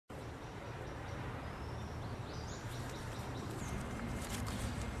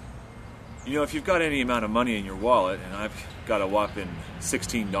You know, if you've got any amount of money in your wallet, and I've got a whopping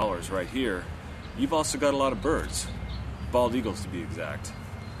 $16 right here, you've also got a lot of birds, bald eagles to be exact.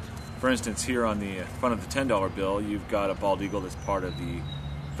 For instance, here on the front of the $10 bill, you've got a bald eagle that's part of the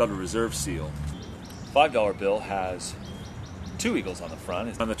Federal Reserve seal. $5 bill has two eagles on the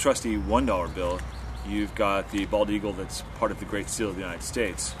front. On the trusty $1 bill, you've got the bald eagle that's part of the Great Seal of the United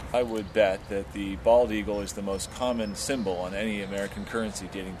States. I would bet that the bald eagle is the most common symbol on any American currency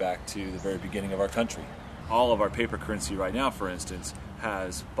dating back to the very beginning of our country. All of our paper currency right now, for instance,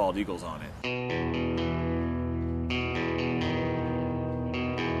 has bald eagles on it.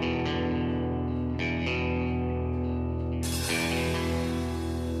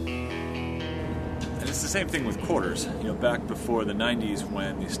 It's the same thing with quarters. You know, back before the 90s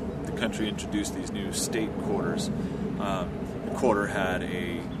when the country introduced these new state quarters, the quarter had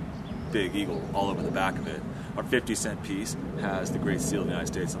a big eagle all over the back of it. Our 50-cent piece has the Great Seal of the United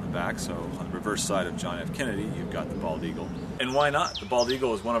States on the back, so on the reverse side of John F. Kennedy, you've got the bald eagle. And why not? The bald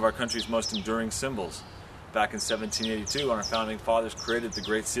eagle is one of our country's most enduring symbols. Back in 1782, when our founding fathers created the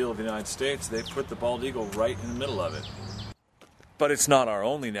Great Seal of the United States, they put the bald eagle right in the middle of it. But it's not our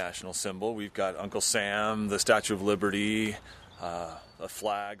only national symbol. We've got Uncle Sam, the Statue of Liberty, a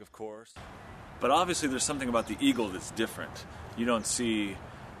flag, of course. But obviously there's something about the eagle that's different. You don't see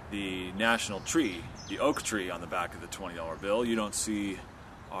the national tree, the oak tree, on the back of the $20 bill. You don't see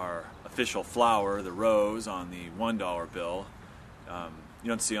our official flower, the rose, on the $1 bill. You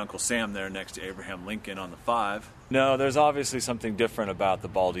don't see Uncle Sam there next to Abraham Lincoln on the 5. No, there's obviously something different about the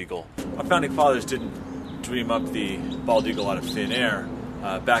bald eagle. Our founding fathers didn't dream up the bald eagle out of thin air.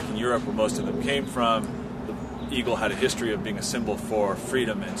 Back in Europe, where most of them came from, the eagle had a history of being a symbol for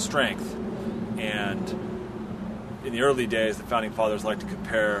freedom and strength. And in the early days, the founding fathers liked to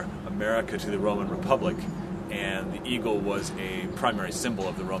compare America to the Roman Republic, and the eagle was a primary symbol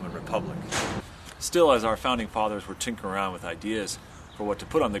of the Roman Republic. Still, as our founding fathers were tinkering around with ideas for what to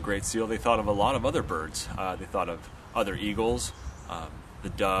put on the Great Seal, they thought of a lot of other birds. They thought of other eagles, the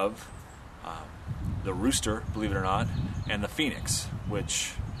dove, the rooster, believe it or not, and the phoenix,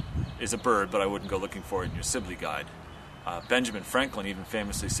 which is a bird, but I wouldn't go looking for it in your Sibley guide. Benjamin Franklin even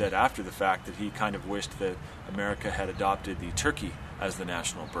famously said after the fact that he kind of wished that America had adopted the turkey as the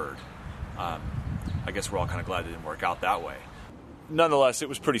national bird. I guess we're all kind of glad it didn't work out that way. Nonetheless, it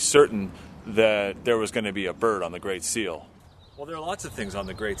was pretty certain that there was going to be a bird on the Great Seal. Well, there are lots of things on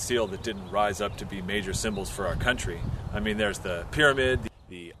the Great Seal that didn't rise up to be major symbols for our country. I mean, there's the pyramid,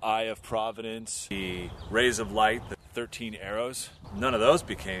 the Eye of Providence, the Rays of Light, the 13 arrows. None of those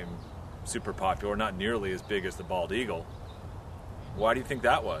became super popular, not nearly as big as the bald eagle. Why do you think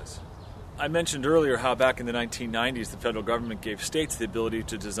that was? I mentioned earlier how back in the 1990s the federal government gave states the ability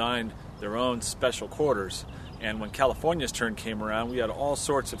to design their own special quarters. And when California's turn came around, we had all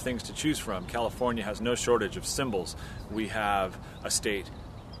sorts of things to choose from. California has no shortage of symbols. We have a state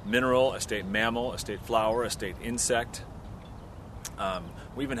mineral, a state mammal, a state flower, a state insect.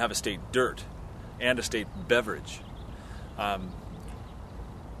 We even have a state dirt and a state beverage.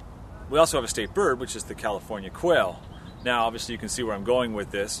 We also have a state bird, which is the California quail. Now, obviously, you can see where I'm going with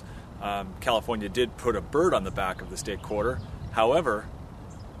this. California did put a bird on the back of the state quarter. However,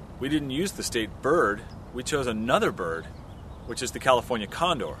 we didn't use the state bird. We chose another bird, which is the California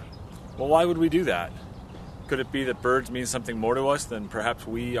condor. Well, why would we do that? Could it be that birds mean something more to us than perhaps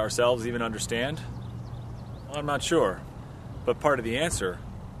we ourselves even understand? Well, I'm not sure. But part of the answer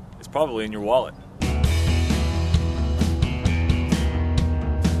is probably in your wallet.